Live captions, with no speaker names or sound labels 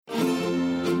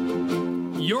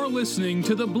You're listening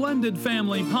to the Blended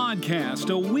Family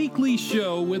Podcast, a weekly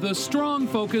show with a strong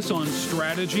focus on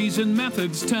strategies and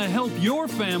methods to help your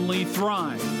family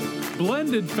thrive.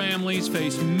 Blended families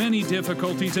face many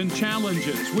difficulties and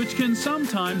challenges, which can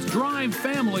sometimes drive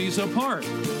families apart.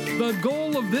 The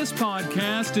goal of this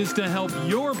podcast is to help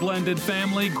your blended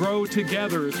family grow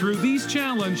together through these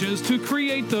challenges to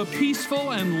create the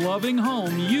peaceful and loving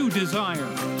home you desire.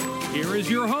 Here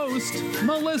is your host,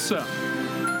 Melissa.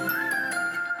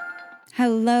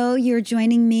 Hello, you're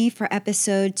joining me for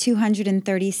episode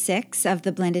 236 of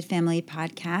the Blended Family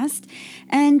Podcast.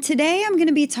 And today I'm going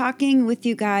to be talking with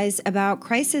you guys about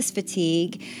crisis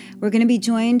fatigue. We're going to be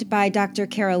joined by Dr.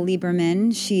 Carol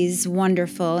Lieberman. She's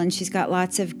wonderful and she's got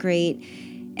lots of great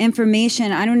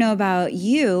information. I don't know about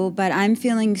you, but I'm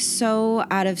feeling so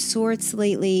out of sorts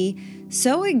lately,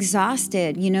 so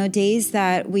exhausted. You know, days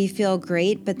that we feel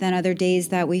great, but then other days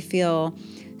that we feel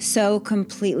so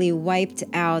completely wiped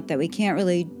out that we can't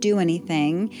really do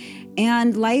anything.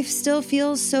 And life still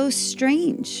feels so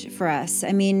strange for us.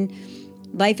 I mean,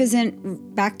 life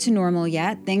isn't back to normal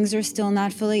yet. Things are still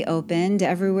not fully opened.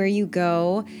 Everywhere you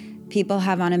go, people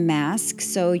have on a mask,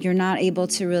 so you're not able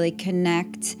to really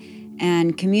connect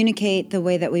and communicate the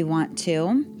way that we want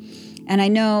to. And I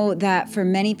know that for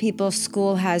many people,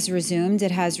 school has resumed.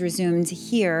 It has resumed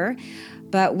here.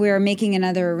 But we're making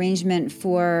another arrangement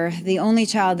for the only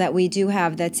child that we do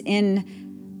have that's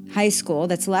in high school,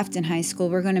 that's left in high school.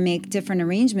 We're going to make different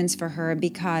arrangements for her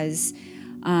because,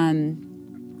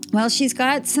 she's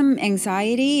got some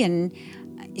anxiety and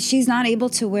she's not able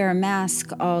to wear a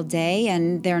mask all day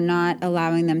and they're not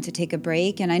allowing them to take a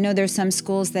break. And I know there's some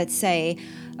schools that say,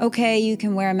 okay, you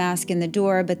can wear a mask in the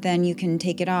door, but then you can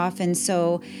take it off. And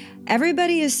so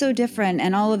everybody is so different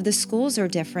and all of the schools are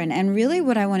different. And really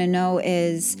what I want to know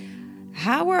is,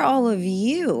 how are all of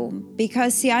you?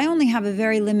 Because see, I only have a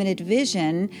very limited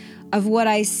vision of what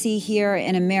I see here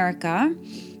in America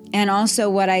and also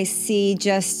what I see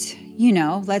just,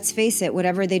 let's face it,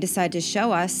 whatever they decide to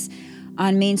show us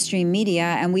on mainstream media.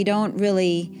 And we don't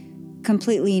really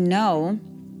completely know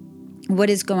what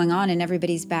is going on in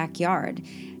everybody's backyard.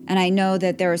 And I know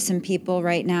that there are some people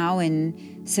right now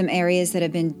in some areas that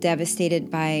have been devastated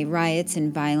by riots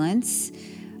and violence.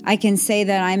 I can say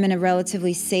that I'm in a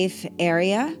relatively safe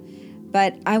area,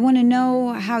 but I want to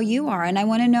know how you are, and I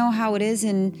want to know how it is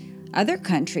in other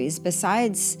countries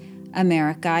besides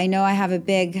America. I know I have a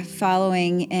big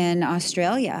following in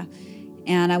Australia,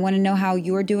 and I want to know how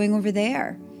you're doing over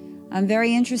there. I'm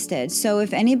very interested. So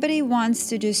if anybody wants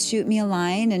to just shoot me a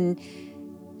line and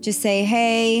just say,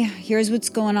 hey, here's what's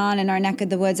going on in our neck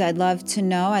of the woods, I'd love to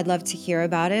know. I'd love to hear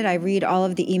about it. I read all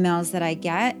of the emails that I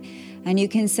get, and you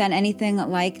can send anything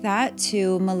like that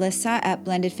to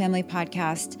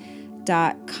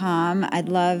melissa@blendedfamilypodcast.com. I'd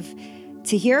love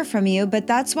to hear from you, but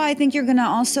that's why I think you're going to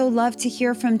also love to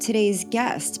hear from today's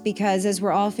guest, because as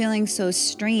we're all feeling so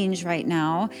strange right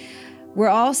now, we're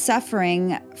all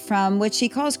suffering from what she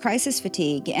calls crisis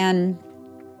fatigue. And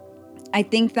I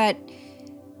think that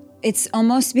it's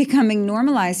almost becoming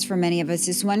normalized for many of us.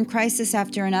 It's one crisis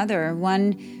after another,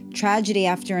 one tragedy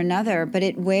after another, but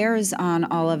it wears on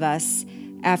all of us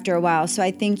after a while. So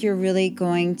I think you're really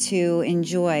going to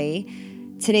enjoy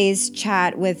today's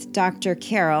chat with Dr.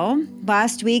 Carol.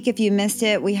 Last week, if you missed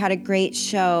it, we had a great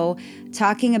show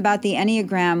talking about the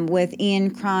Enneagram with Ian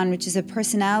Cron, which is a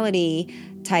personality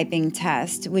typing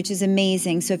test, which is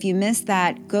amazing. So if you missed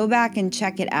that, go back and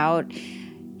check it out.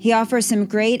 He offers some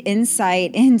great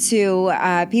insight into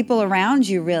people around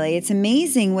you, really. It's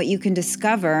amazing what you can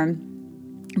discover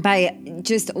by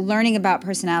just learning about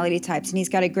personality types. And he's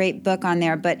got a great book on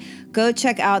there. But go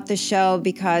check out the show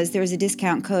because there's a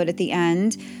discount code at the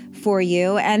end for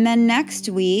you. And then next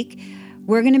week,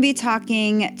 we're going to be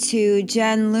talking to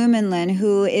Jen Lumenlin,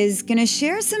 who is going to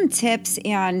share some tips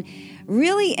and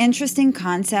really interesting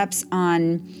concepts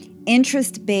on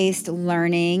interest-based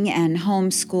learning and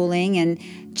homeschooling and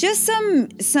just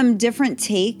some different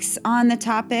takes on the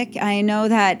topic. I know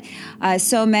that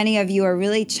so many of you are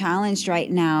really challenged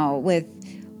right now with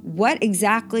what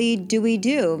exactly do we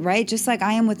do, right? Just like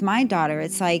I am with my daughter.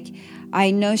 It's like,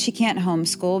 I know she can't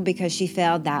homeschool because she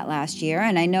failed that last year,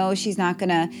 and I know she's not going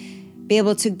to be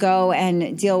able to go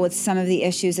and deal with some of the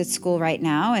issues at school right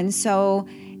now. And so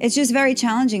it's just very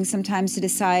challenging sometimes to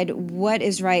decide what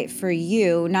is right for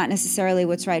you, not necessarily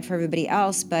what's right for everybody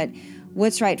else, but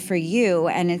what's right for you.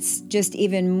 And it's just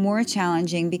even more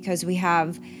challenging because we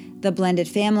have the blended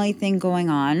family thing going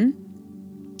on.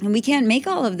 And we can't make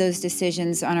all of those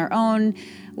decisions on our own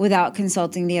without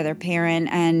consulting the other parent.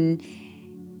 And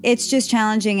it's just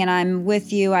challenging, and I'm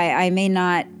with you. I may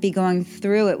not be going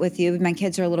through it with you. My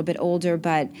kids are a little bit older,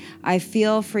 but I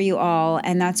feel for you all,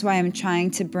 and that's why I'm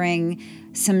trying to bring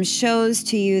some shows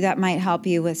to you that might help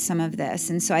you with some of this.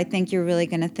 And so I think you're really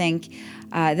going to think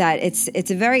that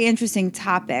it's a very interesting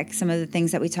topic, some of the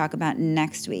things that we talk about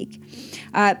next week.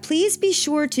 Please be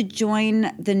sure to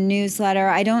join the newsletter.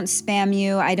 I don't spam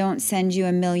you. I don't send you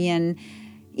a million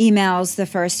emails the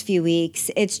first few weeks.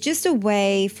 It's just a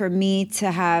way for me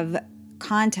to have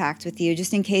contact with you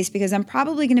just in case, because I'm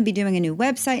probably going to be doing a new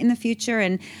website in the future,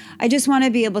 and I just want to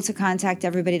be able to contact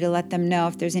everybody to let them know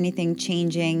if there's anything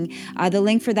changing. The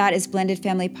link for that is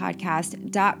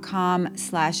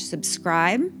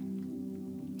blendedfamilypodcast.com/subscribe.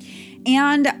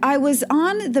 And I was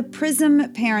on the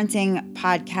Prism Parenting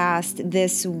podcast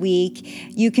this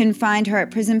week. You can find her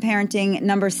at Prism Parenting.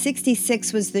 Number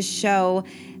 66 was the show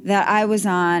that I was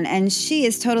on, and she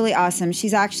is totally awesome.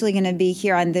 She's actually going to be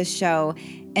here on this show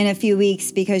in a few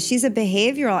weeks because she's a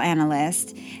behavioral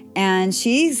analyst, and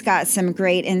she's got some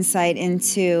great insight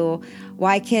into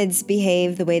why kids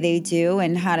behave the way they do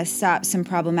and how to stop some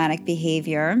problematic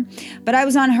behavior. But I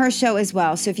was on her show as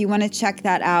well, so if you want to check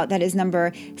that out, that is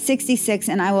number 66,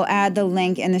 and I will add the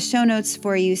link in the show notes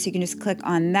for you, so you can just click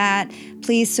on that.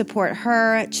 Please support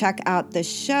her, check out the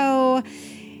show.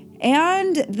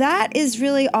 And that is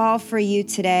really all for you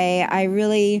today. I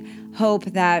really hope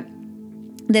that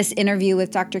this interview with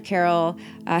Dr. Carol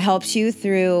helps you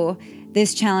through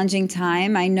this challenging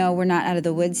time. I know we're not out of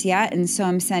the woods yet, and so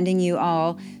I'm sending you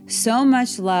all so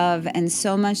much love and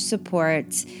so much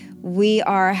support. We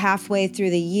are halfway through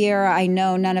the year. I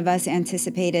know none of us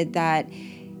anticipated that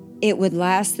it would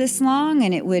last this long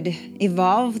and it would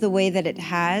evolve the way that it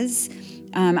has.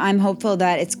 I'm hopeful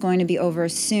that it's going to be over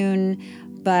soon,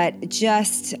 but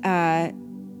just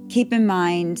keep in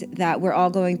mind that we're all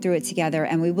going through it together,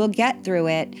 and we will get through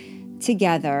it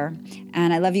together.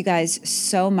 And I love you guys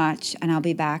so much, and I'll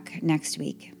be back next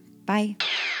week. Bye.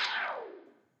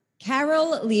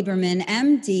 Carol Lieberman,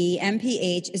 MD,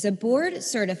 MPH, is a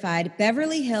board-certified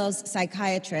Beverly Hills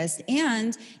psychiatrist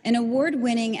and an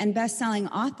award-winning and best-selling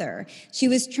author. She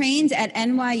was trained at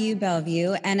NYU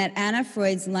Bellevue and at Anna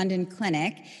Freud's London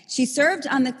Clinic. She served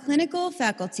on the clinical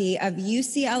faculty of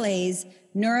UCLA's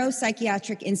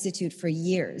Neuropsychiatric Institute for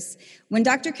years. When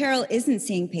Dr. Carol isn't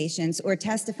seeing patients or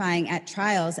testifying at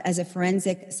trials as a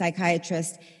forensic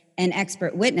psychiatrist and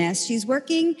expert witness, she's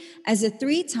working as a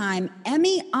 3-time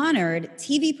Emmy-honored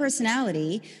TV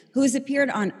personality who has appeared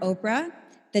on Oprah,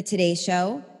 The Today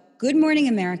Show, Good Morning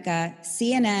America,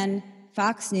 CNN,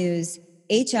 Fox News,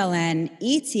 HLN,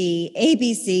 ET,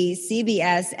 ABC,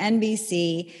 CBS,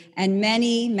 NBC, and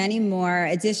many, many more.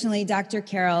 Additionally, Dr.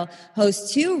 Carol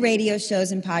hosts 2 radio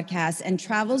shows and podcasts and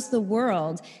travels the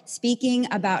world speaking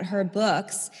about her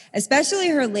books, especially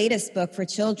her latest book for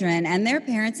children and their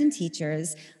parents and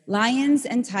teachers, Lions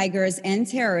and Tigers and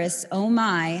Terrorists, Oh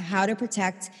My, How to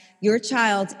Protect Your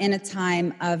Child in a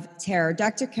Time of Terror.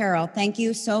 Dr. Carol, thank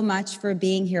you so much for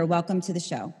being here. Welcome to the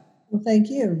show. Well, thank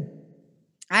you.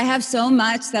 I have so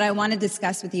much that I want to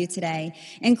discuss with you today,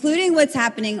 including what's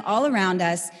happening all around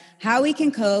us, how we can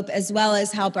cope, as well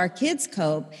as help our kids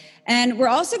cope. And we're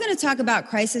also going to talk about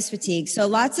crisis fatigue. So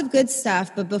lots of good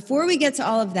stuff. But before we get to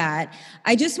all of that,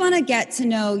 I just want to get to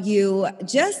know you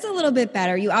just a little bit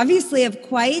better. You obviously have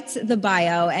quite the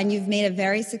bio, and you've made a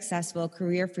very successful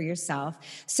career for yourself.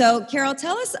 So Carol,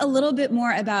 tell us a little bit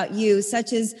more about you,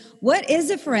 such as what is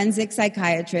a forensic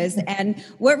psychiatrist and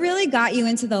what really got you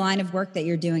into the line of work that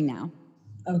you're doing now?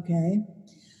 Okay.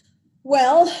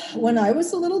 Well, when I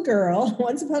was a little girl,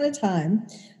 once upon a time,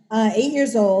 8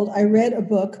 years old, I read a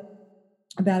book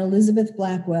about Elizabeth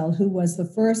Blackwell, who was the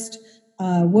first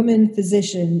woman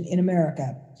physician in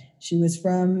America. She was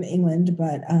from England,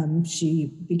 but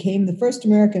she became the first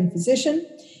American physician,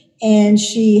 and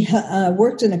she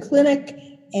worked in a clinic,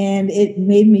 and it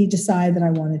made me decide that I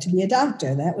wanted to be a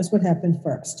doctor. That was what happened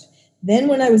first. Then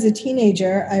when I was a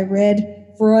teenager, I read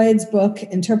Freud's book,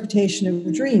 Interpretation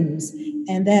of Dreams,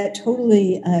 and that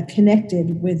totally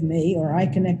connected with me, or I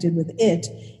connected with it.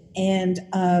 And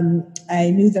I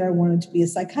knew that I wanted to be a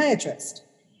psychiatrist.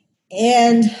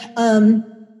 And then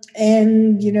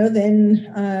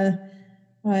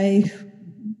I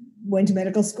went to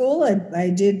medical school. I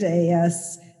did a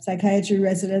psychiatry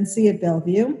residency at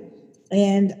Bellevue,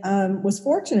 and was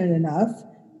fortunate enough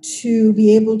to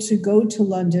be able to go to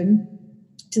London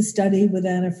to study with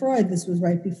Anna Freud. This was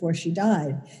right before she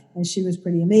died, and she was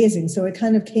pretty amazing. So it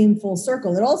kind of came full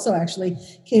circle. It also actually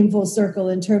came full circle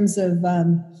in terms of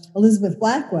Elizabeth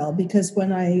Blackwell, because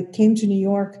when I came to New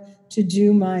York to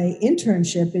do my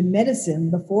internship in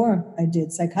medicine before I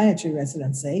did psychiatry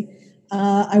residency,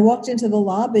 I walked into the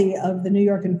lobby of the New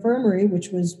York Infirmary, which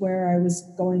was where I was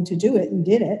going to do it, and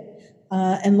did it.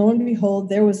 And lo and behold,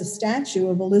 there was a statue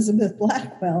of Elizabeth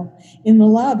Blackwell in the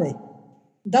lobby.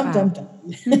 Dum, dum,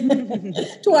 dum.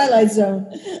 Twilight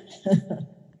Zone.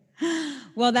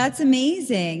 Well, that's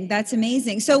amazing. That's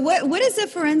amazing. So what is a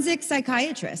forensic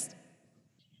psychiatrist?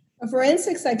 A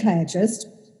forensic psychiatrist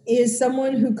is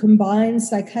someone who combines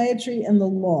psychiatry and the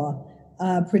law,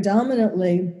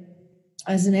 predominantly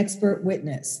as an expert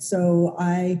witness. So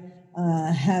I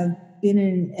have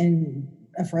been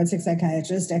a forensic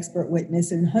psychiatrist, expert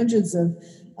witness in hundreds of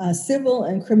civil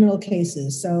and criminal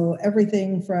cases. So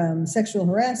everything from sexual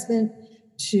harassment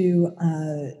to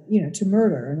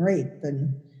murder and rape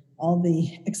and all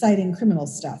the exciting criminal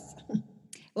stuff.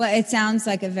 Well, it sounds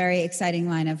like a very exciting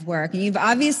line of work. And you've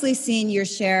obviously seen your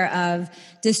share of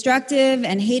destructive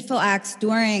and hateful acts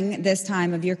during this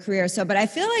time of your career. But I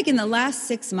feel like in the last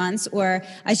 6 months, or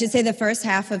I should say the first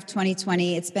half of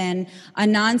 2020, it's been a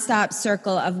nonstop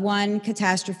circle of one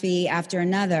catastrophe after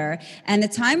another. And the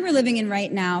time we're living in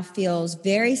right now feels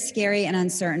very scary and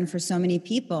uncertain for so many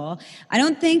people. I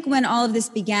don't think when all of this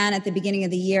began at the beginning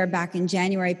of the year back in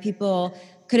January, people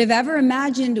could have ever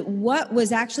imagined what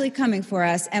was actually coming for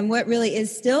us and what really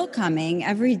is still coming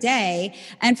every day.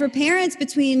 And for parents,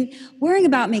 between worrying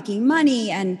about making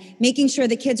money and making sure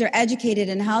the kids are educated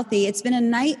and healthy, it's been a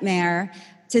nightmare,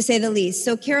 to say the least.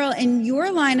 So Carol, in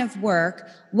your line of work,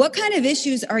 what kind of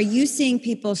issues are you seeing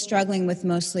people struggling with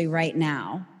mostly right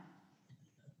now?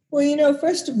 Well,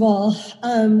 first of all,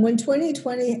 when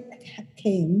 2020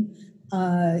 came,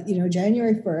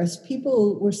 January 1st,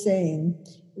 people were saying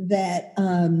that,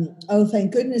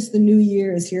 thank goodness the new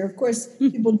year is here. Of course,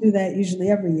 people do that usually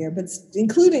every year, but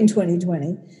including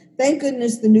 2020. Thank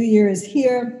goodness the new year is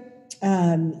here.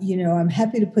 I'm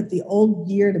happy to put the old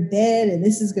year to bed, and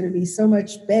this is going to be so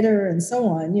much better, and so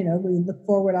on. We look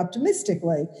forward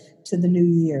optimistically to the new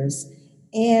year's.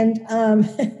 And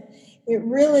it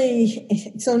really,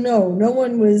 so no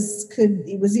one was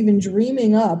even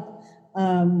dreaming up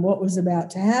what was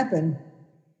about to happen.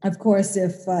 Of course,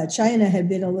 if China had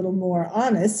been a little more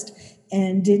honest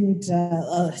and didn't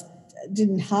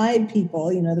hide people,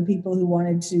 the people who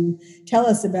wanted to tell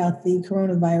us about the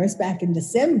coronavirus back in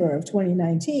December of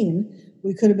 2019,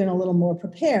 we could have been a little more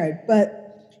prepared.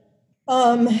 But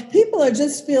people are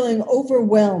just feeling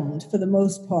overwhelmed for the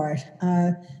most part.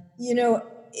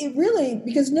 It really,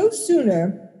 because no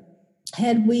sooner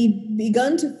had we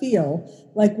begun to feel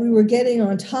like we were getting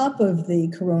on top of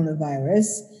the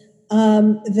coronavirus,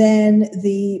 then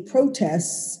the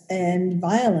protests and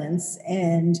violence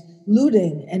and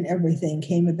looting and everything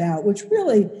came about, which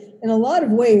really, in a lot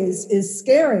of ways, is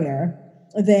scarier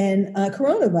than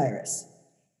coronavirus.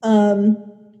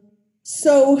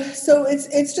 So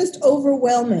it's just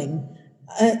overwhelming.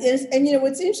 And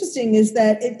what's interesting is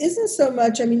that it isn't so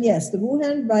much. Yes, the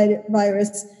Wuhan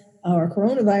virus or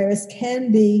coronavirus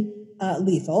can be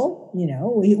lethal.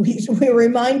 We're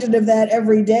reminded of that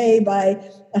every day by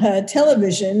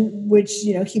television, which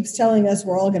keeps telling us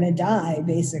we're all going to die,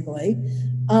 basically.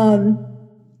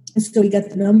 So we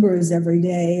get the numbers every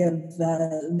day of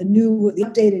the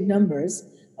updated numbers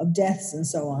of deaths and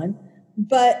so on.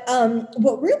 But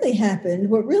what really happened,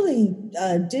 what really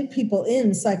did people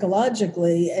in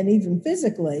psychologically and even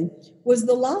physically, was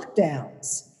the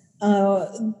lockdowns.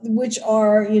 Which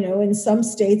are, in some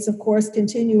states, of course,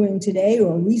 continuing today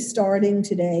or restarting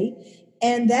today.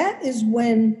 And that is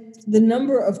when the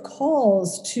number of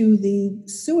calls to the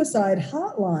suicide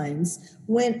hotlines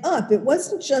went up. It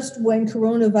wasn't just when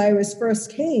coronavirus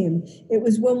first came. It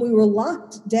was when we were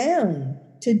locked down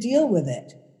to deal with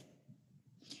it.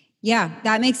 Yeah,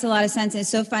 that makes a lot of sense. And it's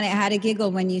so funny. I had a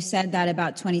giggle when you said that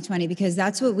about 2020, because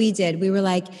that's what we did. We were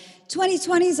like,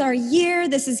 2020 is our year.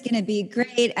 This is going to be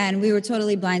great. And we were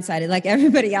totally blindsided like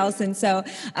everybody else. And so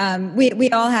we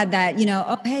all had that,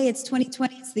 hey, it's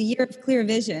 2020. It's the year of clear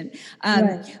vision.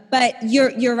 Right. But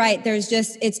you're right.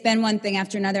 It's been one thing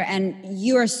after another. And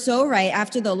you are so right.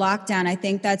 After the lockdown, I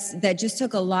think that just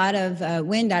took a lot of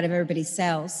wind out of everybody's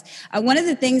sails. One of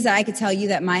the things that I could tell you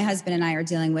that my husband and I are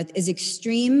dealing with is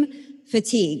extreme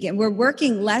fatigue. And we're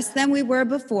working less than we were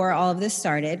before all of this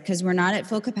started, because we're not at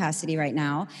full capacity right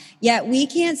now. Yet we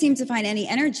can't seem to find any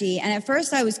energy. And at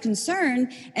first I was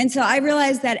concerned until I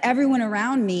realized that everyone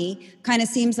around me kind of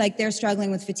seems like they're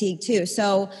struggling with fatigue too.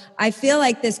 So I feel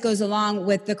like this goes along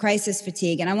with the crisis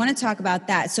fatigue. And I want to talk about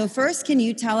that. So first, can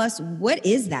you tell us, what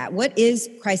is that? What is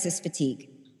crisis fatigue?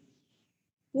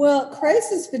 Well,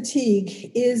 crisis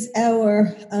fatigue is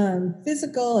our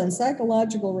physical and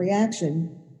psychological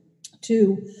reaction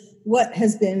to what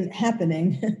has been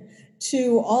happening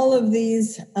to all of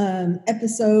these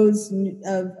episodes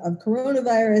of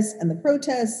coronavirus and the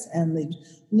protests and the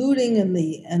looting and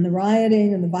the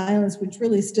rioting and the violence, which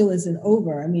really still isn't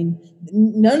over. I mean,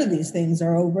 none of these things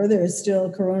are over. There's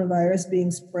still coronavirus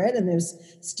being spread, and there's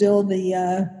still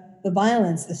the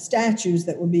violence, the statues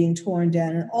that were being torn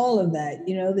down, and all of that.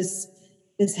 You know, this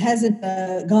hasn't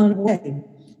gone away.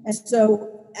 And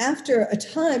so, after a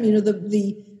time, you know,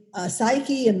 the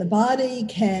psyche and the body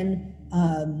can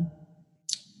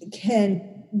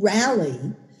rally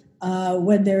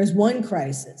when there's one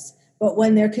crisis. But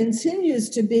when there continues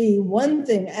to be one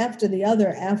thing after the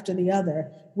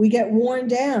other, we get worn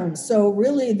down. So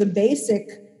really the basic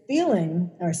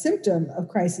feeling or symptom of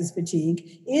crisis fatigue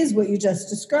is what you just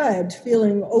described,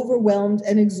 feeling overwhelmed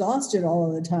and exhausted all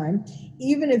of the time.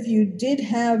 Even if you did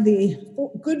have the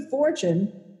good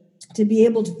fortune to be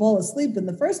able to fall asleep in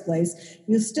the first place,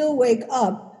 you still wake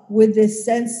up with this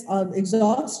sense of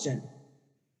exhaustion.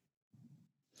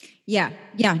 Yeah.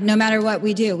 No matter what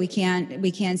we do, we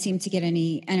can't seem to get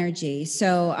any energy.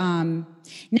 So I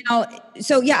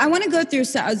want to go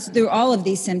through all of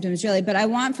these symptoms really, but I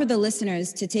want for the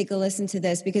listeners to take a listen to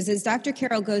this, because as Dr.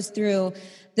 Carol goes through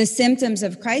the symptoms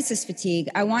of crisis fatigue,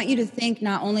 I want you to think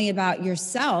not only about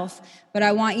yourself, but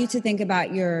I want you to think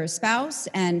about your spouse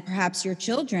and perhaps your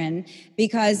children,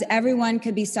 because everyone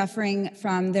could be suffering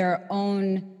from their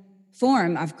own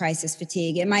form of crisis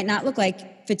fatigue. It might not look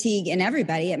like fatigue in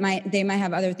everybody. They might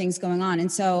have other things going on.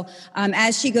 And so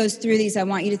as she goes through these, I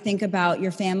want you to think about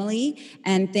your family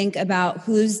and think about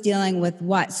who's dealing with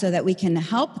what, so that we can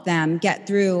help them get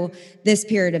through this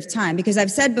period of time. Because I've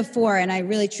said before, and I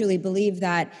really truly believe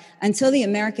that until the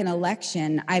American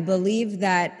election, I believe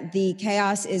that the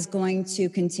chaos is going to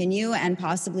continue and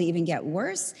possibly even get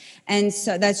worse. And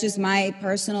so that's just my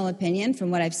personal opinion from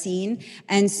what I've seen.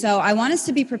 And so I want us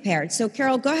to be prepared. So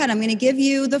Carol, go ahead. I'm going to give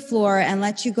you the floor and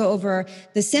let you go over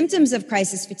the symptoms of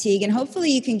crisis fatigue, and hopefully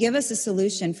you can give us a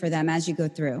solution for them as you go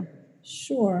through.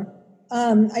 Sure.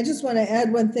 I just want to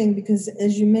add one thing, because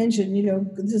as you mentioned, you know,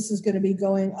 this is going to be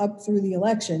going up through the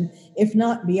election, if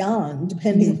not beyond,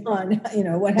 depending on, you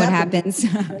know, what happens.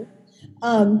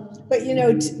 But, you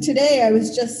know, today I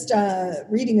was just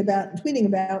reading about and tweeting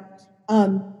about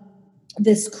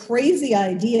this crazy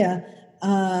idea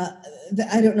that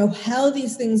I don't know how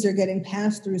these things are getting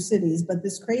passed through cities, but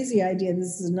this crazy idea,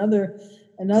 this is another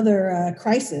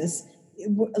crisis,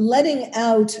 letting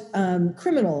out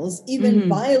criminals, even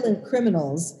violent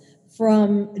criminals,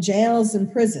 from jails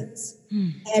and prisons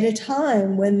at a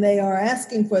time when they are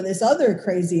asking for this other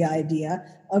crazy idea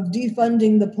of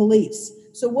defunding the police.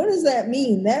 So what does that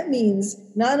mean? That means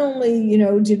not only, you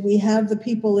know, did we have the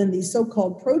people in these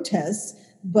so-called protests,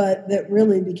 but that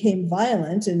really became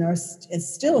violent and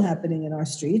is still happening in our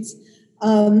streets.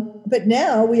 But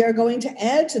now we are going to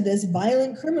add to this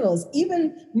violent criminals,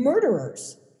 even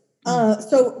murderers.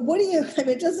 So what do you, I mean,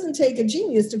 it doesn't take a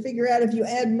genius to figure out if you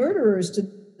add murderers to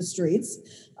the streets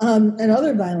and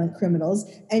other violent criminals,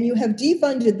 and you have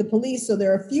defunded the police, so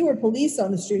there are fewer police on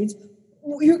the streets,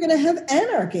 you're going to have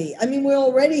anarchy. I mean, we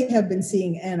already have been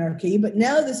seeing anarchy, but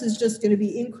now this is just going to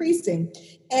be increasing.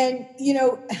 And, you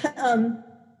know,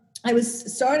 I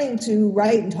was starting to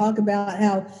write and talk about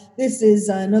how this is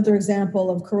another example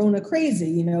of Corona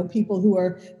crazy, you know, people who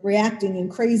are reacting in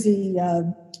crazy,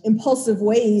 impulsive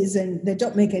ways and that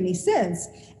don't make any sense.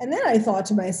 And then I thought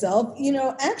to myself, you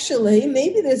know, actually,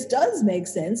 maybe this does make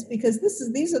sense, because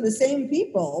these are the same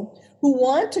people who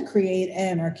want to create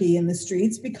anarchy in the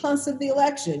streets because of the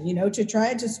election, you know, to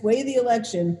try to sway the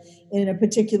election in a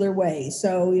particular way.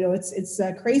 So, you know, it's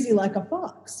crazy like a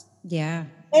fox. Yeah.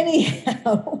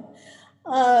 Anyhow,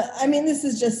 I mean, this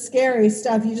is just scary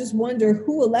stuff. You just wonder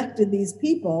who elected these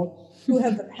people who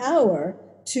have the power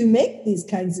to make these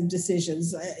kinds of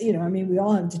decisions. You know, I mean, we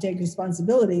all have to take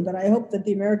responsibility, but I hope that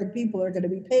the American people are going to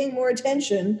be paying more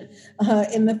attention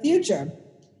in the future.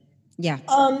 Yeah.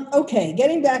 Okay,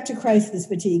 getting back to crisis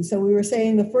fatigue. So we were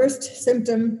saying the first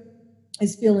symptom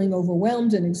is feeling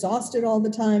overwhelmed and exhausted all the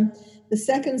time. The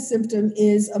second symptom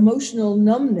is emotional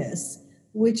numbness,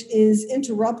 which is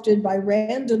interrupted by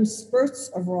random spurts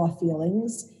of raw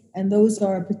feelings, and those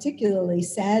are particularly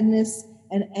sadness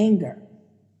and anger.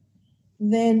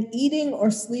 Then eating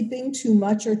or sleeping too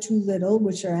much or too little,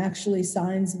 which are actually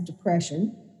signs of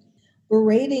depression.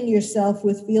 Berating yourself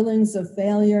with feelings of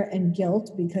failure and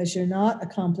guilt because you're not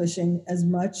accomplishing as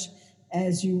much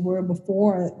as you were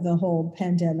before the whole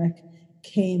pandemic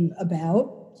came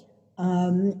about.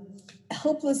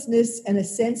 Helplessness and a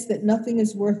sense that nothing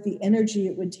is worth the energy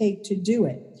it would take to do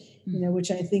it, you know,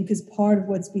 which I think is part of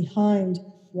what's behind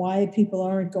why people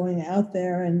aren't going out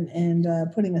there and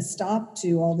putting a stop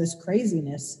to all this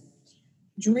craziness.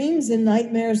 dreams and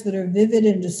nightmares that are vivid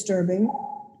and disturbing,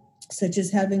 such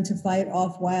as having to fight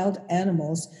off wild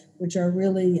animals, which are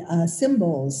really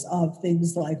symbols of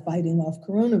things like fighting off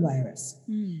coronavirus.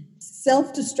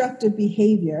 Self-destructive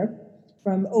behavior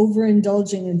from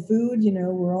overindulging in food. You know,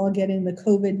 we're all getting the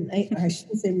COVID-19, I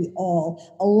shouldn't say we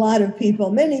all, a lot of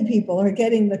people, many people are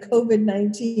getting the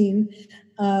COVID-19,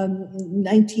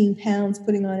 19 pounds,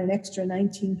 putting on an extra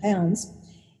 19 pounds.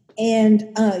 And,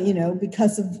 you know,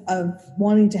 because of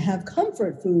wanting to have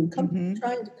comfort food,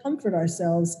 trying to comfort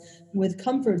ourselves with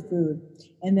comfort food.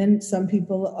 And then some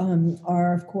people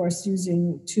are, of course,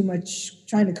 using too much,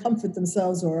 trying to comfort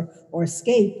themselves or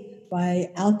escape by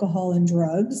alcohol and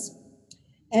drugs.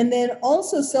 And then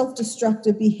also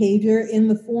self-destructive behavior in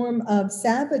the form of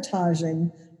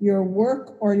sabotaging your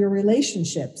work or your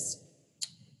relationships.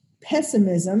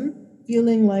 Pessimism,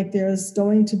 feeling like there's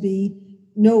going to be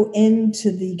no end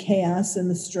to the chaos and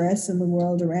the stress in the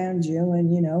world around you.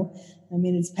 And, you know, I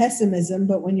mean, it's pessimism,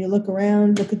 but when you look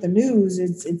around, look at the news,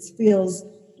 it feels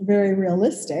very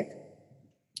realistic.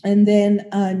 And then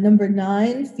number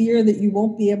 9, fear that you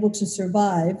won't be able to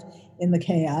survive in the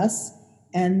chaos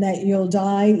and that you'll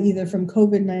die either from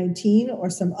COVID-19 or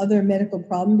some other medical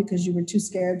problem because you were too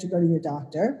scared to go to your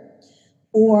doctor,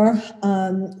 or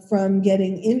from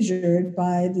getting injured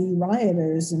by the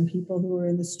rioters and people who are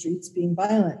in the streets being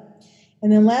violent.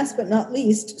 And then last but not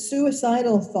least,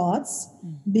 suicidal thoughts,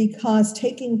 because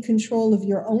taking control of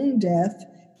your own death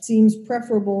seems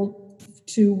preferable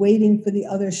to waiting for the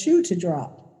other shoe to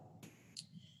drop.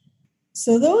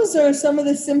 So those are some of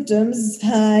the symptoms.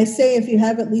 I say if you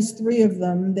have at least 3 of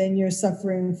them, then you're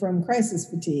suffering from crisis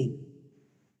fatigue.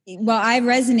 Well, I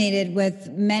resonated with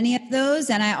many of those,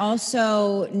 and I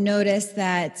also noticed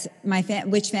that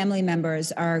which family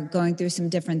members are going through some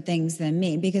different things than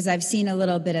me, because I've seen a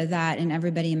little bit of that in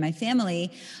everybody in my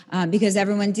family, because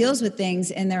everyone deals with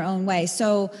things in their own way.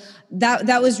 So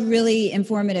that was really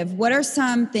informative. What are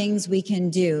some things we can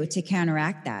do to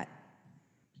counteract that?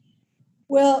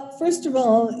 Well, first of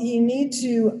all, you need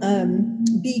to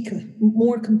be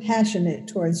more compassionate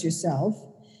towards yourself,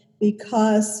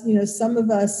 because, you know, some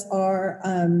of us are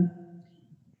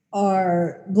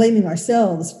blaming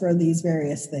ourselves for these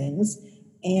various things.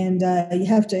 And you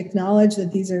have to acknowledge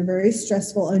that these are very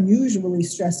stressful, unusually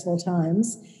stressful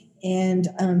times, and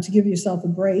to give yourself a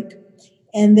break.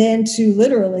 And then to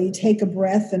literally take a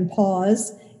breath and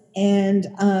pause. And,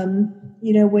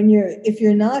 you know, if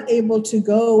you're not able to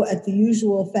go at the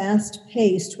usual fast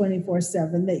pace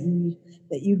 24/7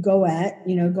 that you go at,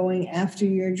 you know, going after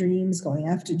your dreams, going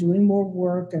after doing more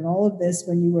work and all of this,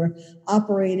 when you were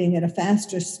operating at a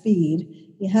faster speed,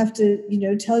 you have to, you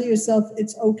know, tell yourself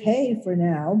it's okay for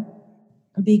now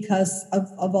because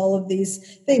of all of these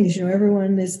things. You know,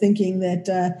 everyone is thinking that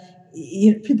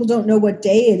people don't know what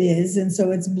day it is, and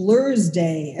so it's Blur's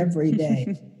Day every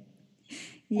day.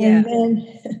 Yeah.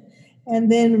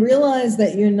 And then realize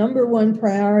that your number one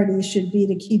priority should be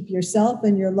to keep yourself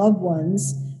and your loved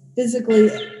ones physically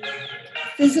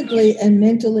and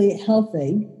mentally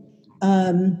healthy,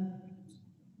 and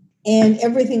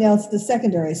everything else the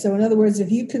secondary. So in other words,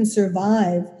 if you can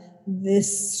survive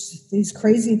these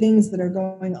crazy things that are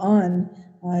going on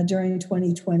during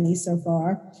 2020 so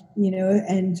far, you know,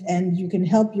 and you can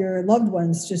help your loved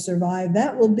ones to survive,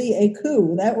 that will be a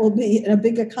coup. That will be a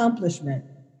big accomplishment.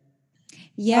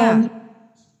 Yeah.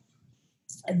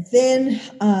 Then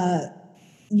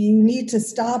you need to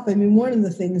stop. I mean, one of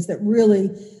the things that really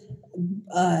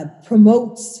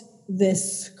promotes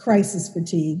this crisis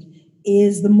fatigue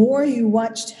is the more you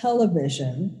watch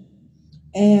television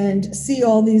and see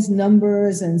all these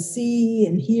numbers and see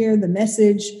and hear the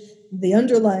message, the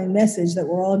underlying message that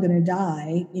we're all going to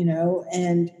die, you know,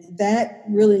 and that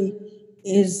really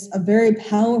is a very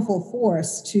powerful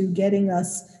force to getting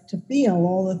us to feel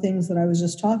all the things that I was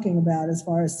just talking about as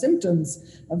far as symptoms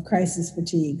of crisis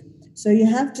fatigue. So you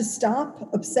have to stop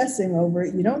obsessing over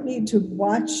it. You don't need to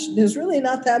watch. There's really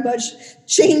not that much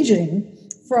changing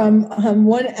from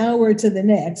 1 hour to the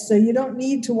next. So you don't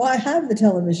need to have the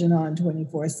television on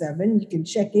 24/7. You can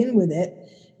check in with it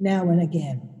now and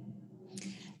again.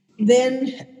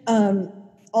 Then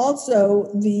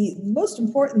also the most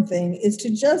important thing is to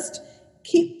just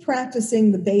keep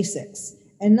practicing the basics.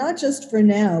 And not just for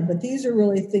now, but these are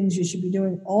really things you should be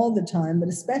doing all the time, but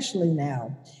especially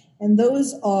now. And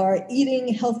those are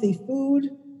eating healthy food,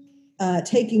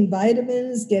 taking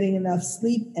vitamins, getting enough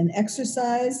sleep and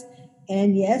exercise.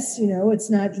 And yes, you know, it's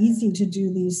not easy to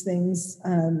do these things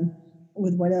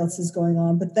with what else is going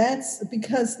on, but that's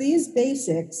because these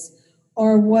basics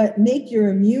are what make your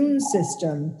immune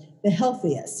system the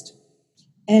healthiest.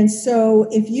 And so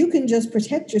if you can just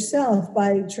protect yourself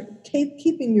by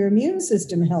keeping your immune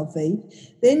system healthy,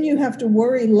 then you have to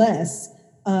worry less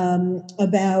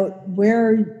about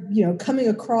where, coming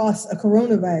across a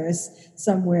coronavirus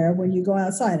somewhere when you go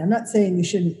outside. I'm not saying you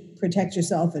shouldn't protect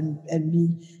yourself and be,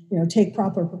 take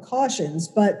proper precautions,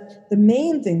 but the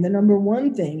main thing, the number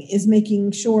one thing, is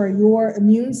making sure your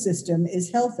immune system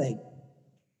is healthy.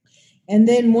 And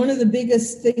then one of the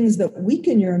biggest things that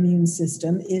weaken your immune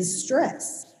system is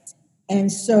stress.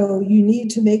 And so you need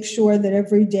to make sure that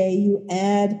every day you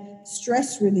add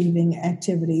stress relieving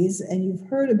activities. And you've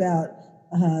heard about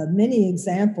many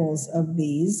examples of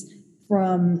these,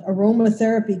 from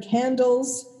aromatherapy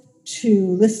candles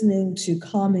to listening to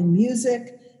calming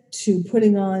music to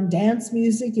putting on dance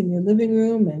music in your living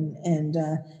room and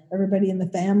everybody in the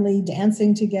family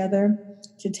dancing together,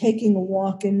 to taking a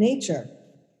walk in nature.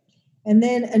 And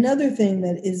then another thing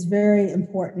that is very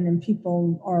important, and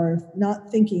people are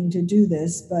not thinking to do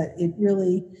this, but it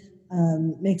really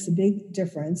makes a big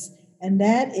difference, and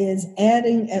that is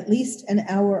adding at least an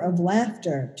hour of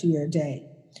laughter to your day,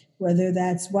 whether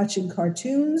that's watching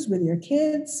cartoons with your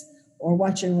kids or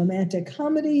watching romantic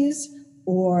comedies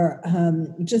or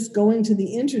just going to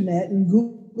the internet and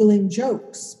Googling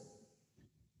jokes.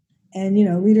 And,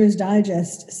 Reader's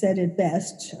Digest said it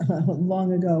best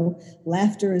long ago,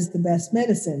 laughter is the best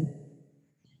medicine.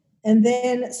 And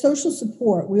then social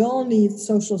support. We all need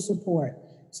social support.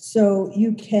 So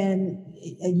you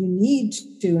need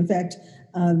to, in fact,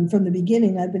 from the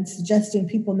beginning, I've been suggesting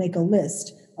people make a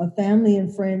list of family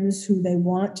and friends who they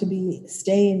want to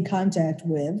stay in contact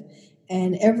with,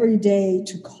 and every day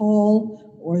to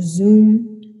call or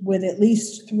Zoom with at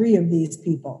least 3 of these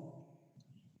people.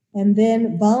 And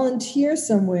then volunteer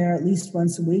somewhere at least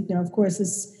once a week. Now, of course,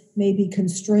 this may be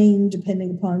constrained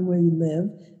depending upon where you live,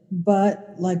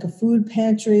 but like a food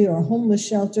pantry or a homeless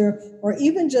shelter, or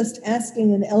even just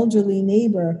asking an elderly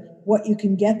neighbor what you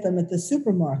can get them at the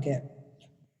supermarket,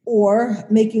 or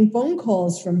making phone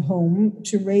calls from home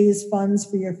to raise funds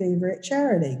for your favorite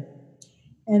charity.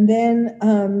 And then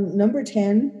number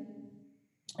 10,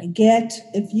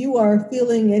 if you are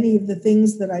feeling any of the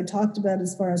things that I talked about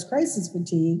as far as crisis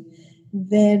fatigue,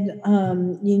 then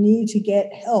you need to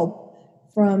get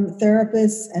help from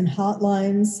therapists and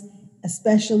hotlines,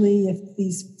 especially if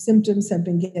these symptoms have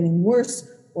been getting worse,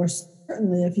 or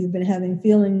certainly if you've been having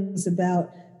feelings about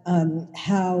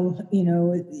how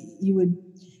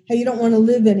you don't want to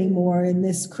live anymore in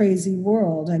this crazy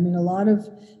world. I mean,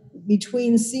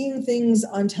 between seeing things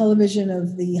on television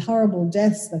of the horrible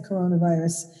deaths that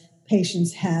coronavirus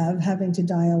patients having to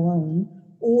die alone,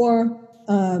 or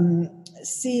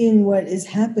seeing what is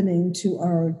happening to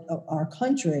our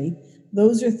country,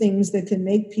 those are things that can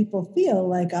make people feel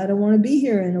like, I don't want to be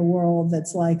here in a world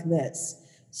that's like this.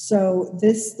 So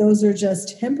those are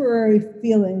just temporary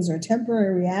feelings or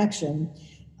temporary reaction.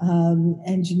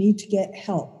 And you need to get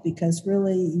help, because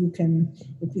really you can,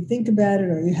 if you think about it,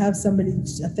 or you have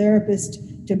a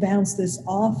therapist to bounce this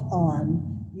off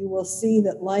on, you will see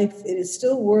that it is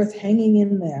still worth hanging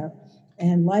in there,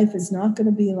 and life is not going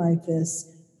to be like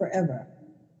this forever.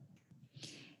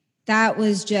 That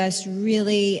was just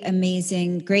really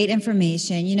amazing. Great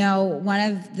information. One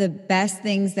of the best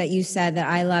things that you said that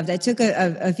I loved, I took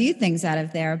a few things out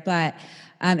of there, but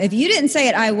if you didn't say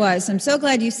it, I'm so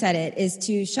glad you said it, is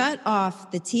to shut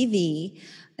off the TV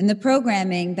and the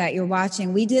programming that you're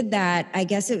watching. We did that. I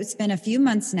guess it's been a few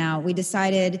months now. We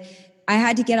decided I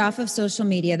had to get off of social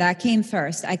media. That came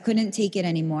first. I couldn't take it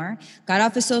anymore. Got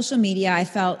off of social media. I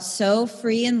felt so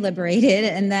free and liberated.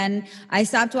 And then I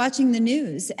stopped watching the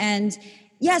news. And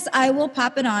yes, I will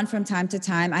pop it on from time to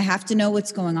time. I have to know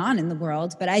what's going on in the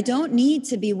world, but I don't need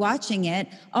to be watching it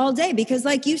all day, because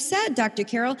like you said, Dr.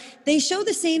 Carol, they show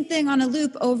the same thing on a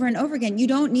loop over and over again. You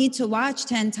don't need to watch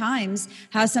 10 times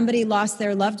how somebody lost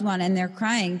their loved one and they're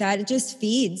crying. That just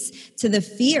feeds to the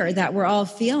fear that we're all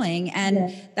feeling.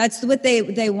 And that's what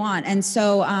they want. And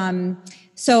so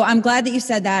I'm glad that you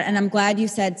said that. And I'm glad you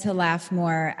said to laugh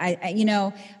more.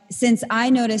 Since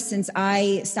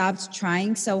I stopped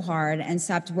trying so hard and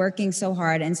stopped working so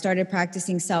hard and started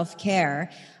practicing self-care,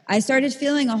 I started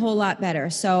feeling a whole lot better.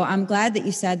 So I'm glad that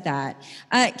you said that.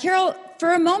 Carol,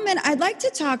 for a moment, I'd like to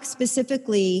talk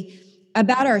specifically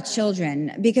about our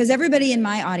children, because everybody in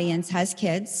my audience has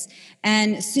kids,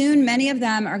 and soon many of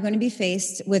them are going to be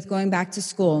faced with going back to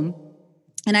school.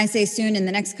 And I say soon, in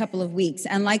the next couple of weeks.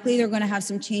 And likely they're going to have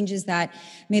some changes that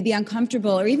may be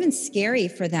uncomfortable or even scary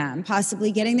for them,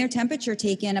 possibly getting their temperature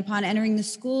taken upon entering the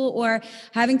school, or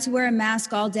having to wear a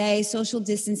mask all day, social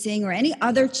distancing, or any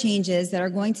other changes that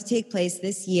are going to take place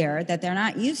this year that they're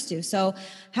not used to. So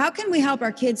how can we help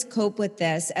our kids cope with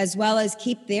this as well as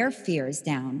keep their fears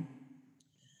down?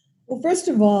 Well, first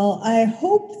of all, I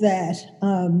hope that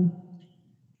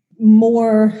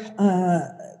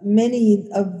many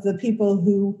of the people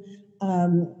who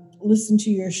listen to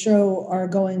your show are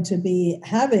going to be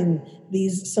having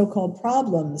these so-called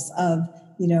problems of,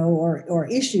 or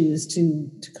issues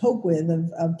to cope with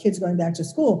of kids going back to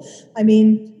school. I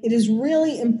mean, it is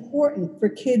really important for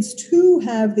kids to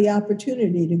have the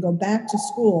opportunity to go back to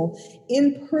school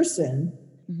in person,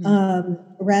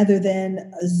 rather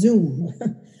than Zoom.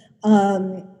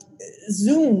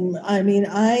 Zoom, I mean,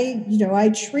 I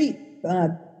treat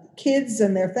kids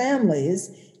and their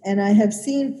families, and I have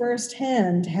seen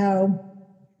firsthand how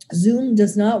Zoom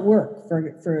does not work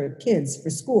for kids, for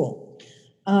school.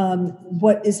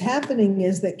 What is happening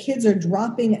is that kids are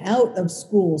dropping out of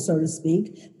school, so to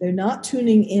speak. They're not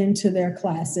tuning into their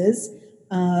classes.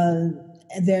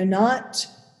 They're not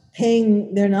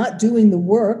doing the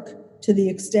work to the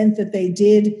extent that they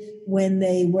did when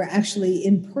they were actually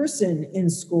in person in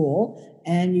school,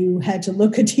 and you had to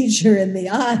look a teacher in the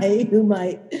eye who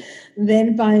might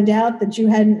then find out that you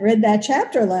hadn't read that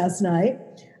chapter last night.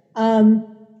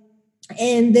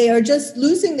 And they are just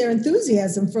losing their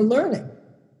enthusiasm for learning.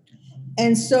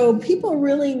 And so people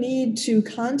really need to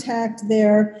contact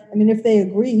if they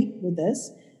agree with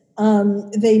this,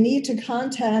 they need to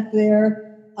contact the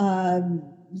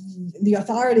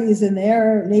authorities in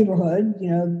their neighborhood,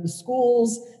 the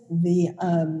schools,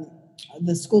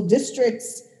 the school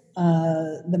districts,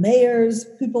 the mayors,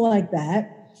 people like that,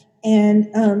 and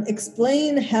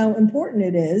explain how important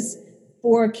it is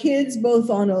for kids, both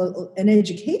on an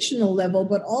educational level,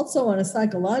 but also on a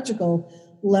psychological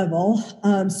level.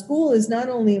 School is not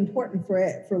only important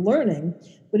for learning,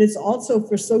 but it's also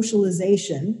for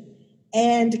socialization.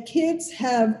 And kids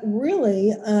have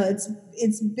really,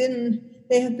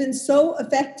 they have been so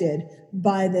affected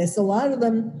by this. A lot of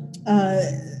them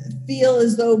feel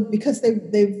as though, because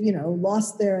they've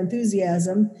lost their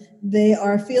enthusiasm, they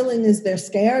are feeling as they're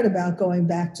scared about going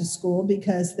back to school,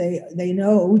 because they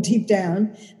know deep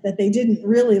down that they didn't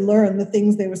really learn the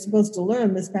things they were supposed to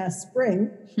learn this past spring.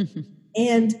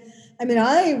 And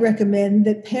I recommend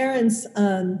that parents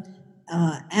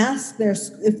ask their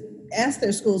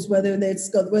schools whether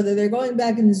they're going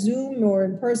back in Zoom or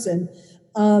in person.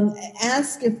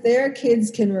 Ask if their kids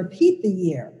can repeat the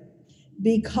year,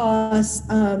 because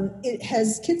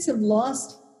kids have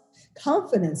lost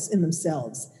confidence in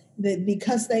themselves, that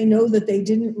because they know that they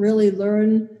didn't really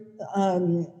learn,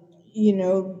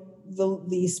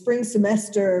 the spring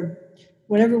semester,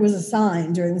 whatever was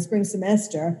assigned during the spring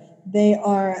semester, they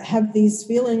have these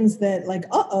feelings that, like,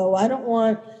 I don't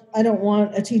want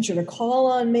a teacher to call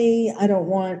on me. I don't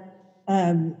want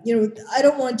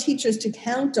teachers to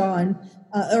count on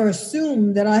or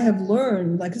assume that I have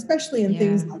learned, like, especially in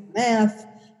things like math,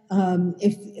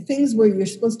 if things where you're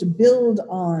supposed to build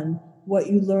on what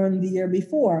you learned the year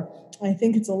before. I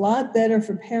think it's a lot better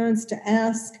for parents to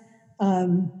ask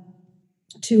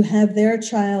to have their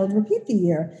child repeat the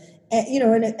year.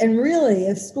 And really,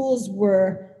 if schools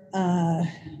were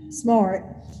smart,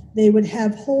 they would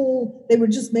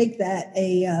just make that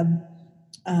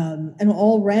an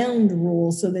all-round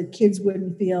rule, so that kids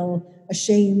wouldn't feel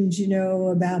ashamed,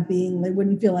 they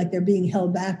wouldn't feel like they're being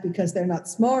held back because they're not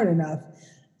smart enough.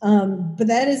 But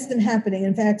that isn't happening.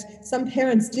 In fact, some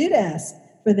parents did ask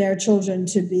for their children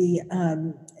to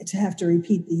have to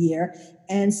repeat the year,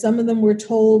 and some of them were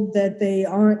told that they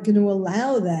aren't going to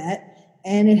allow that,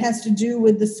 and it has to do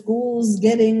with the schools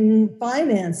getting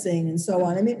financing and so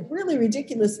on. Really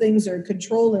ridiculous things are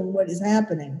controlling what is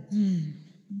happening.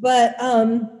 But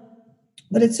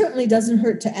it certainly doesn't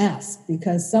hurt to ask,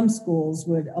 because some schools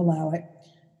would allow it.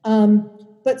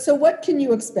 But so what can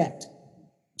you expect?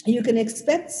 You can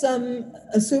expect some,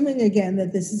 assuming again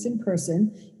that this is in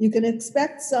person, you can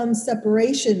expect some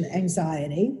separation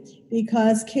anxiety,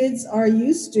 because kids are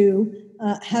used to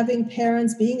having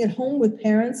parents, being at home with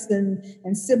parents and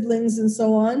siblings and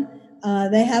so on.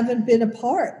 They haven't been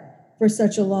apart for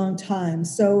such a long time.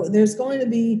 So there's going to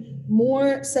be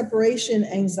more separation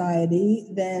anxiety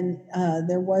than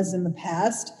there was in the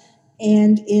past.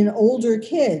 And in older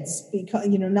kids, because,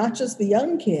 not just the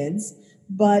young kids,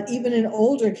 but even in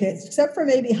older kids, except for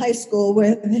maybe high school,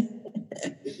 where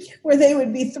they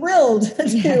would be thrilled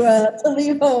to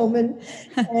leave home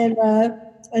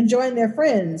and join their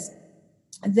friends.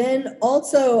 Then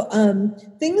also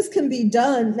things can be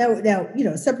done now,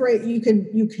 separate. You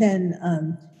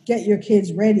can get your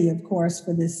kids ready, of course,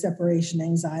 for this separation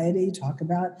anxiety.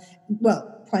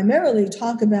 Primarily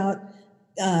talk about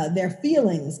their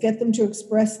feelings. Get them to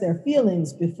express their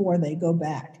feelings before they go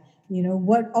back.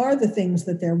 What are the things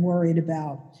that they're worried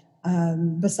about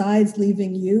besides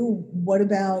leaving you? What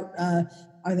about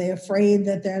are they afraid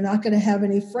that they're not going to have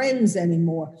any friends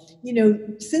anymore?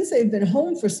 Since they've been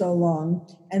home for so long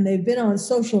and they've been on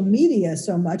social media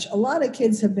so much, a lot of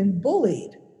kids have been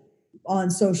bullied on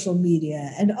social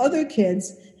media, and other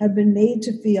kids have been made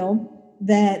to feel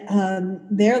that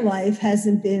their life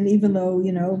hasn't been, even though,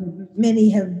 many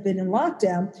have been in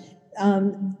lockdown,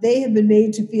 they have been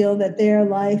made to feel that their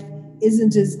life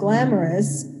isn't as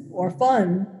glamorous or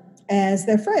fun as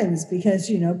their friends, because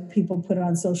people put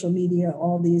on social media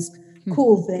all these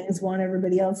cool things, want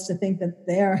everybody else to think that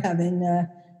they're having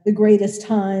the greatest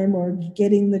time or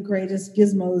getting the greatest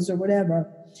gizmos or whatever.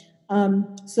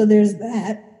 So there's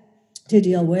that to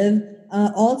deal with.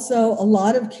 Also, a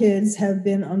lot of kids have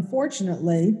been,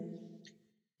 unfortunately,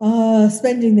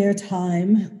 spending their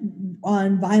time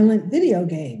on violent video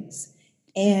games.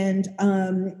 And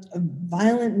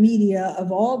violent media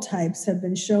of all types have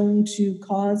been shown to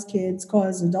cause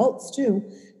adults too,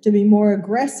 to be more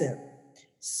aggressive.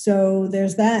 So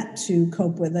there's that to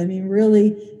cope with. I mean,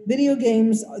 really, video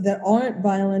games that aren't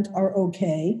violent are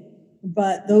okay,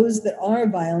 but those that are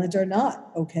violent are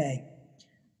not okay.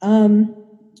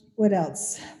 What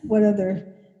else? What other?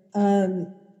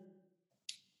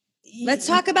 Let's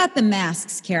talk about the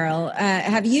masks, Carol.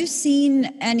 Have you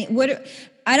seen any?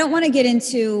 I don't want to get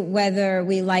into whether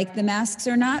we like the masks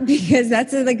or not, because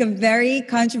that's a very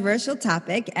controversial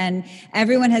topic and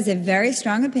everyone has a very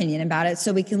strong opinion about it.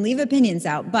 So we can leave opinions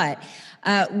out. But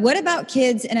what about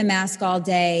kids in a mask all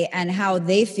day and how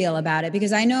they feel about it?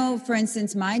 Because I know, for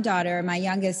instance, my daughter, my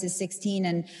youngest, is 16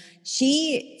 and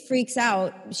she freaks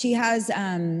out. She has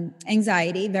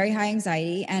anxiety, very high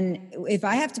anxiety. And if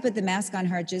I have to put the mask on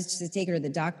her just to take her to the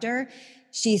doctor,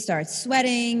 she starts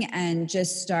sweating and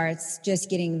starts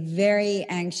getting very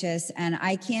anxious. And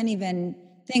I can't even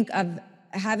think of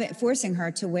forcing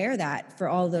her to wear that for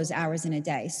all those hours in a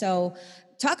day. So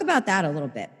talk about that a little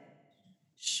bit.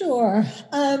 Sure.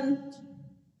 There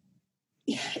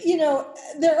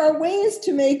are ways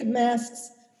to make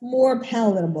masks more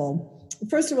palatable.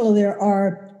 First of all, there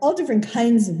are all different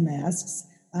kinds of masks.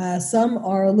 Some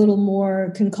are a little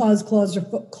more, can cause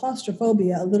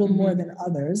claustrophobia a little more than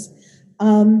others.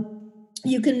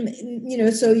 You can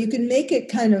make it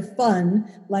kind of fun,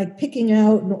 like picking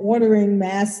out and ordering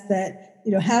masks that,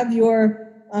 have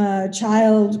your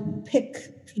child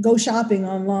go shopping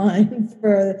online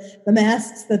for the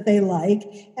masks that they like.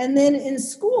 And then in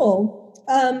school,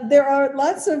 there are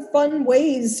lots of fun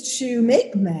ways to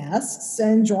make masks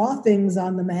and draw things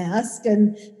on the mask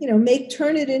and,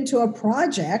 turn it into a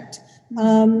project.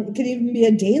 It could even be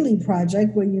a daily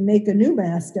project where you make a new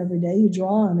mask every day, you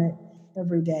draw on it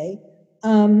every day.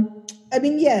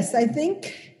 Yes, I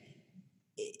think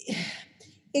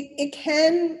it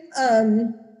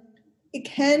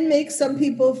can make some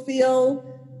people feel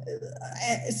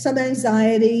some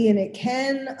anxiety, and it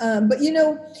can, but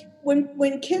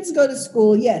when kids go to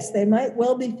school, yes, they might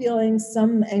well be feeling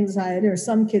some anxiety, or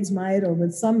some kids might, or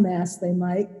with some masks they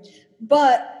might,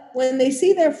 but when they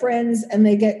see their friends and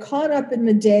they get caught up in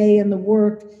the day and the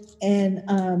work, and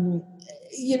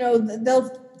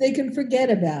they can forget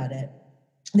about it.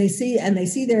 They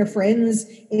see their friends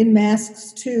in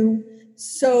masks too,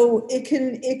 so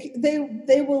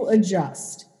they will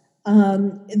adjust.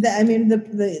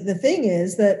 The thing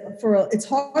is that it's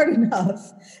hard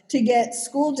enough to get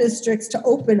school districts to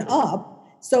open up.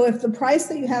 So if the price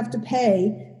that you have to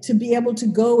pay to be able to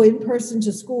go in person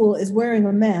to school is wearing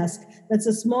a mask, that's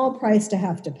a small price to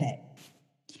have to pay.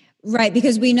 Right,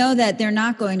 because we know that they're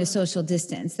not going to social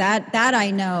distance. That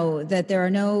I know, that there are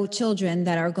no children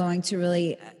that are going to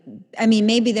really,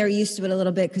 maybe they're used to it a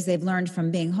little bit because they've learned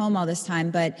from being home all this time,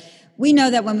 but we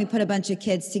know that when we put a bunch of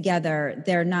kids together,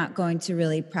 they're not going to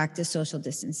really practice social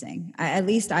distancing. At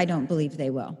least I don't believe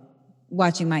they will,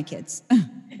 watching my kids.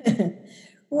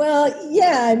 Well,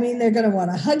 yeah, they're going to want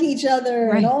to hug each other,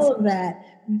 right, and all of that.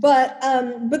 But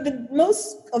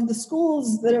most of the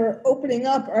schools that are opening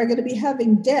up are going to be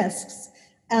having desks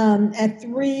at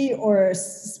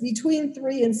between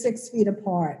 3 and 6 feet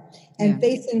apart, and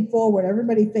facing forward,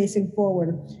 everybody facing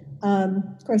forward.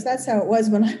 Of course, that's how it was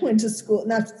when I went to school,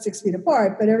 not 6 feet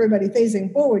apart, but everybody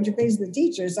facing forward. You face the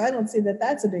teachers. I don't see that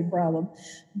that's a big problem.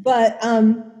 But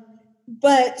so,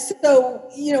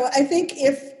 I think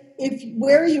if if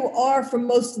where you are for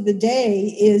most of the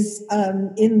day is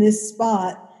in this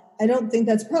spot, I don't think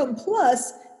that's a problem.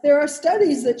 Plus, there are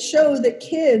studies that show that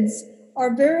kids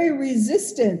are very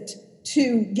resistant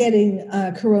to getting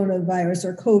coronavirus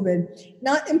or COVID.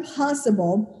 Not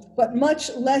impossible, but much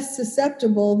less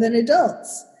susceptible than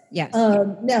adults. Yes.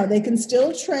 Now, they can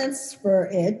still transfer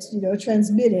it,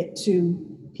 transmit it to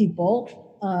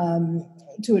people,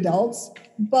 to adults,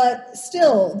 but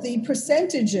still the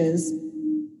percentages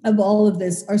of all of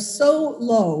this are so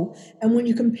low. And when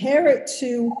you compare it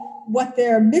to what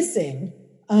they're missing,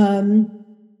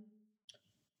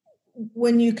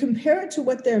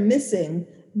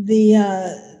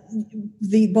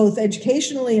 the both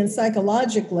educationally and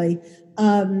psychologically,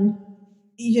 it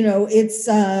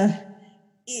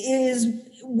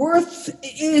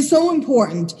is so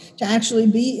important to actually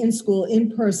be in school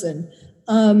in person.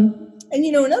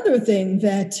 Another thing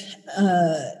that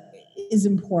is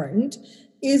important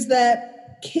is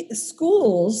that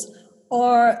schools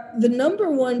are the number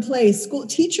one place. School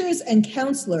teachers and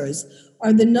counselors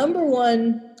are the number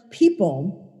one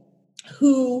people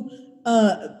who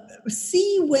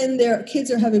see when their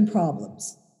kids are having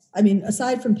problems. I mean,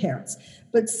 aside from parents,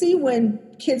 but see when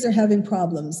kids are having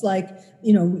problems, like,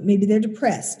 maybe they're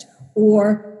depressed,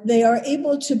 or they are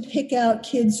able to pick out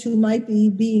kids who might be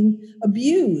being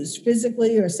abused,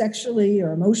 physically or sexually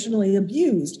or emotionally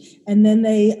abused, and then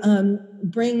they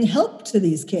bring help to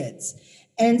these kids.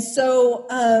 And so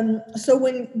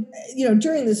when,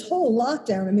 during this whole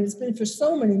lockdown, I mean, it's been for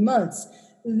so many months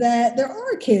that there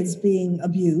are kids being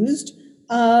abused,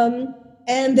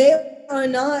 and they are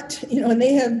not, and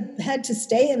they have had to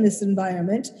stay in this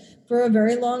environment for a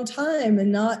very long time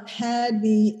and not had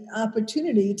the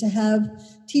opportunity to have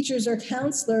teachers or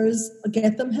counselors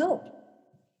get them help.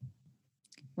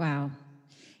 Wow.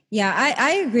 Yeah,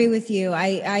 I agree with you.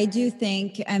 I do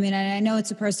think, I know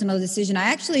it's a personal decision. I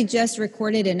actually just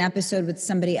recorded an episode with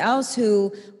somebody else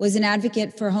who was an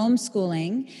advocate for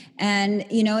homeschooling. And,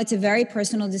 it's a very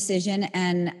personal decision.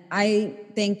 And I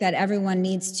think that everyone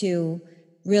needs to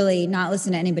really not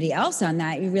listen to anybody else on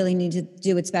that. You really need to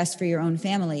do what's best for your own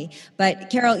family. But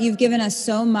Carol, you've given us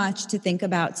so much to think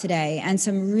about today and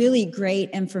some really great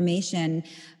information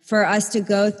for us to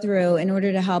go through in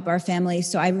order to help our families.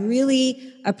 So I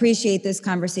really appreciate this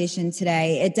conversation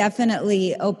today. It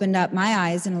definitely opened up my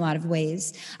eyes in a lot of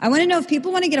ways. I want to know, if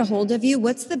people want to get a hold of you,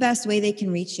 what's the best way they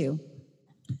can reach you?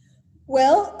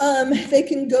 Well, they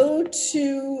can go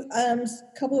to a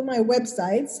couple of my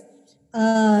websites.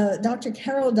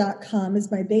 drcarole.com is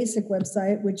my basic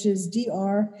website, which is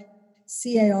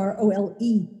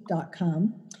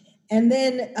drcarole.com. And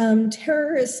then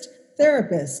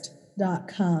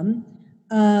terroristtherapist.com.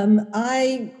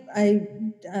 I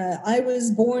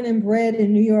was born and bred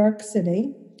in New York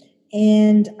City.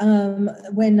 And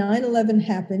when 9/11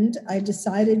 happened, I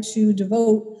decided to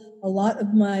devote a lot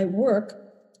of my work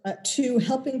to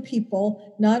helping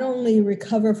people not only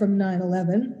recover from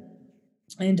 9/11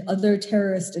 and other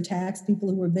terrorist attacks, people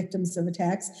who were victims of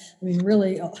attacks. I mean,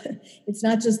 really, it's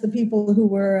not just the people who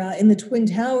were in the Twin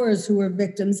Towers who were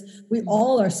victims. We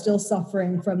all are still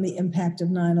suffering from the impact of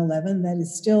 9/11. That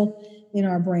is still in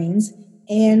our brains.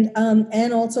 And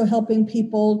also helping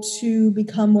people to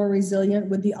become more resilient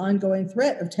with the ongoing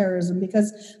threat of terrorism,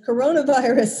 because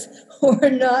coronavirus or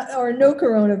no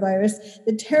coronavirus,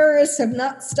 the terrorists have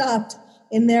not stopped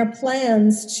in their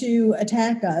plans to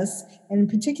attack us. And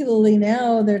particularly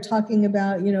now they're talking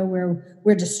about,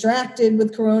 we're distracted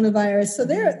with coronavirus. So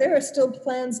there are still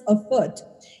plans afoot.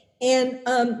 And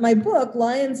my book,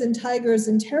 Lions and Tigers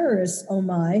and Terrorists, Oh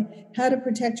My, How to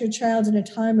Protect Your Child in a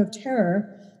Time of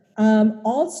Terror,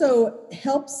 also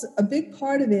helps. A big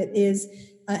part of it is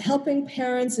helping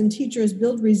parents and teachers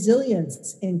build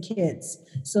resilience in kids.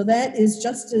 So that is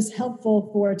just as helpful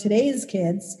for today's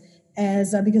kids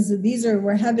as because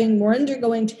we're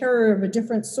undergoing terror of a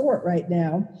different sort right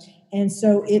now. And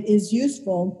so it is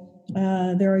useful.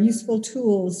 There are useful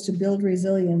tools to build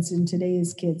resilience in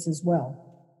today's kids as well.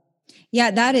 Yeah,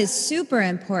 that is super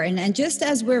important. And just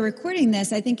as we're recording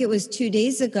this, I think it was 2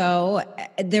 days ago,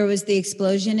 there was the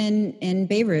explosion in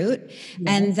Beirut. Yes.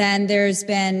 And then there's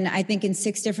been, I think in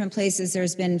 6 different places,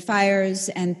 there's been fires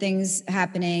and things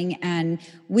happening. And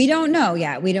we don't know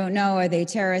yet. We don't know, are they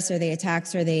terrorists? Are they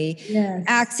attacks? Are they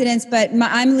accidents? But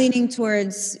I'm leaning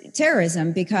towards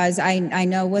terrorism because I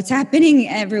know what's happening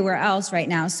everywhere else right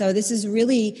now. So this is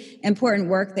really important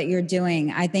work that you're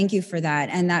doing. I thank you for that.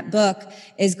 And that book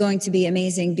is going to be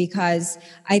amazing, because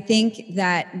I think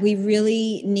that we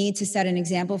really need to set an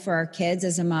example for our kids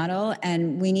as a model,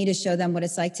 and we need to show them what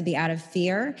it's like to be out of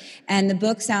fear. And the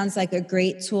book sounds like a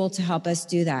great tool to help us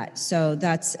do that. So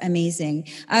that's amazing.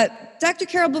 Dr.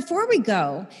 Carol, before we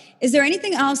go, is there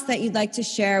anything else that you'd like to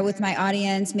share with my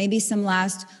audience? Maybe some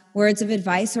last words of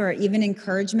advice or even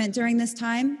encouragement during this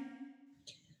time?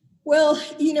 Well,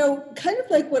 kind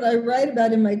of like what I write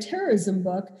about in my terrorism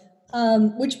book,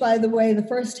 which, by the way, the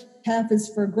first half is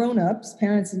for grown-ups,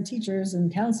 parents and teachers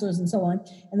and counselors and so on,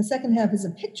 and the second half is a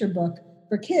picture book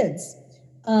for kids.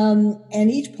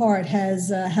 And each part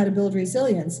has how to build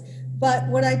resilience. But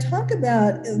what I talk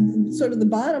about, sort of the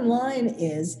bottom line,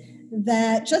 is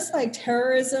that just like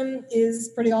terrorism is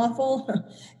pretty awful,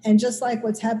 and just like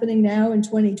what's happening now in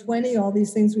 2020, all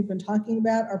these things we've been talking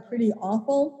about are pretty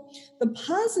awful, the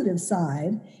positive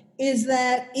side is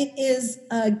that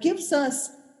it gives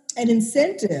us an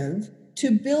incentive to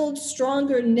build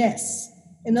stronger nests.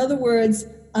 In other words,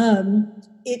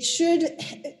 it should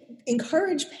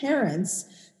encourage parents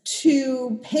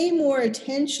to pay more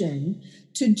attention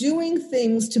to doing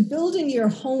things, to building your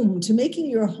home, to making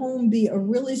your home be a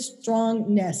really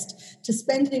strong nest, to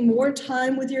spending more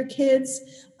time with your kids,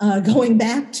 going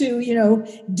back to,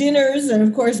 dinners and,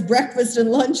 of course, breakfast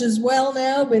and lunch as well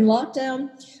now in lockdown.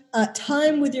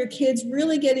 Time with your kids,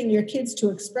 really getting your kids to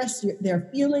express their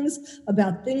feelings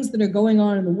about things that are going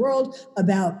on in the world,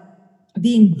 about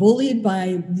being bullied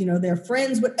by, their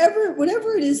friends,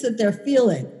 whatever it is that they're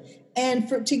feeling. And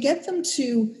to get them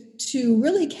to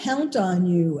really count on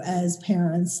you as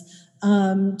parents,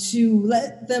 to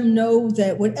let them know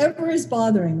that whatever is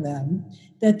bothering them,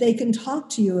 that they can talk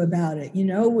to you about it.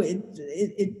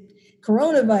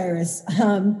 Coronavirus,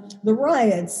 the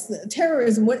riots,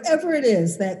 terrorism, whatever it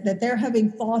is that they're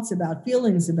having thoughts about,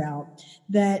 feelings about,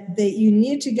 that you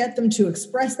need to get them to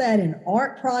express that in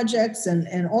art projects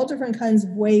and all different kinds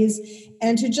of ways,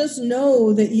 and to just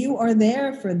know that you are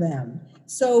there for them.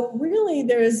 So really,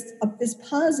 there's this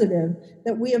positive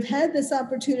that we have had this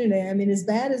opportunity. I mean, as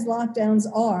bad as lockdowns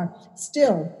are,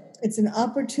 still, it's an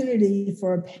opportunity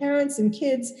for parents and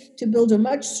kids to build a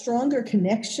much stronger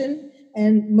connection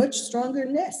and much stronger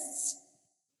nests.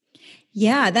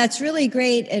 Yeah, that's really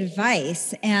great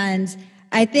advice. And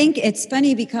I think it's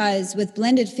funny because with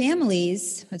blended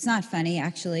families, it's not funny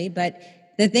actually, but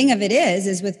the thing of it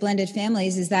is with blended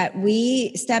families is that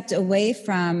we stepped away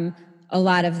from a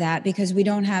lot of that because we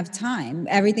don't have time.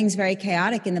 Everything's very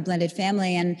chaotic in the blended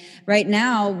family. And right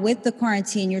now with the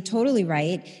quarantine, you're totally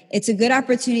right. It's a good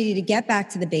opportunity to get back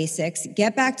to the basics,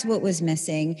 get back to what was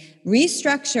missing,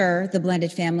 restructure the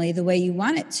blended family the way you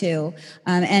want it to,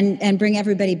 and bring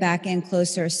everybody back in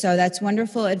closer. So that's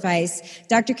wonderful advice.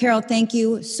 Dr. Carol, thank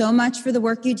you so much for the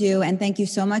work you do. And thank you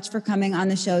so much for coming on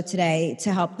the show today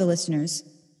to help the listeners.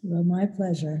 Well, my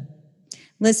pleasure.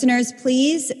 Listeners,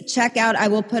 please check out, I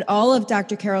will put all of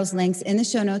Dr. Carol's links in the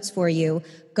show notes for you.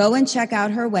 Go and check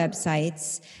out her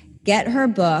websites, get her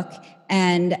book,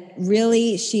 and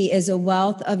really she is a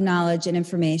wealth of knowledge and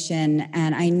information,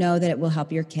 and I know that it will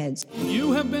help your kids.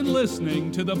 You have been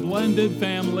listening to the Blended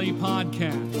Family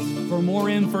Podcast. For more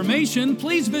information,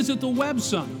 please visit the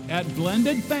website at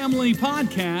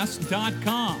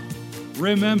blendedfamilypodcast.com.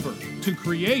 Remember, to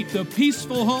create the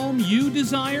peaceful home you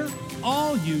desire,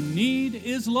 all you need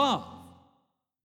is love.